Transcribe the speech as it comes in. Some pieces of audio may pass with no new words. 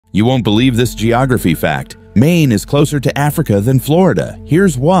You won't believe this geography fact. Maine is closer to Africa than Florida.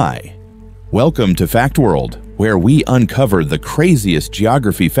 Here's why. Welcome to Fact World, where we uncover the craziest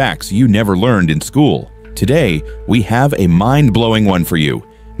geography facts you never learned in school. Today, we have a mind-blowing one for you.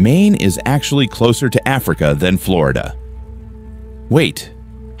 Maine is actually closer to Africa than Florida. Wait,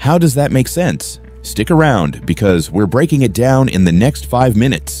 how does that make sense? Stick around because we're breaking it down in the next 5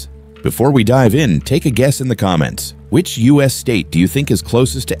 minutes. Before we dive in, take a guess in the comments. Which U.S. state do you think is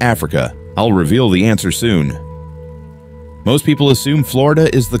closest to Africa? I'll reveal the answer soon. Most people assume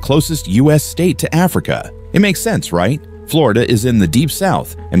Florida is the closest U.S. state to Africa. It makes sense, right? Florida is in the deep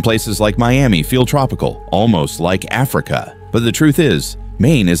south, and places like Miami feel tropical, almost like Africa. But the truth is,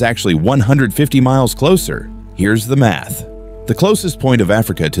 Maine is actually 150 miles closer. Here's the math. The closest point of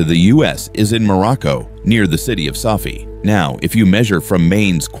Africa to the U.S. is in Morocco, near the city of Safi. Now, if you measure from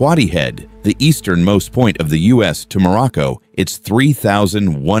Maine's Quadi Head, the easternmost point of the U.S. to Morocco, it's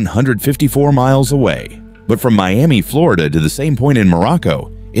 3,154 miles away. But from Miami, Florida to the same point in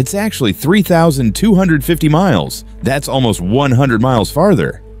Morocco, it's actually 3,250 miles. That's almost 100 miles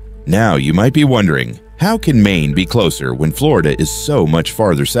farther. Now, you might be wondering, how can Maine be closer when Florida is so much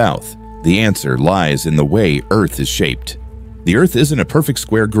farther south? The answer lies in the way Earth is shaped. The Earth isn't a perfect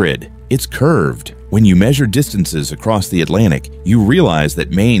square grid, it's curved. When you measure distances across the Atlantic, you realize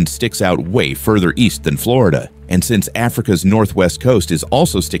that Maine sticks out way further east than Florida. And since Africa's northwest coast is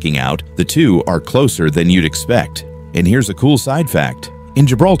also sticking out, the two are closer than you'd expect. And here's a cool side fact. In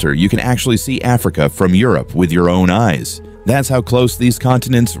Gibraltar, you can actually see Africa from Europe with your own eyes. That's how close these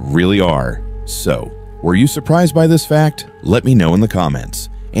continents really are. So, were you surprised by this fact? Let me know in the comments.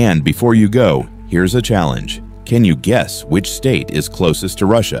 And before you go, here's a challenge. Can you guess which state is closest to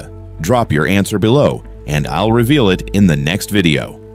Russia? Drop your answer below, and I'll reveal it in the next video.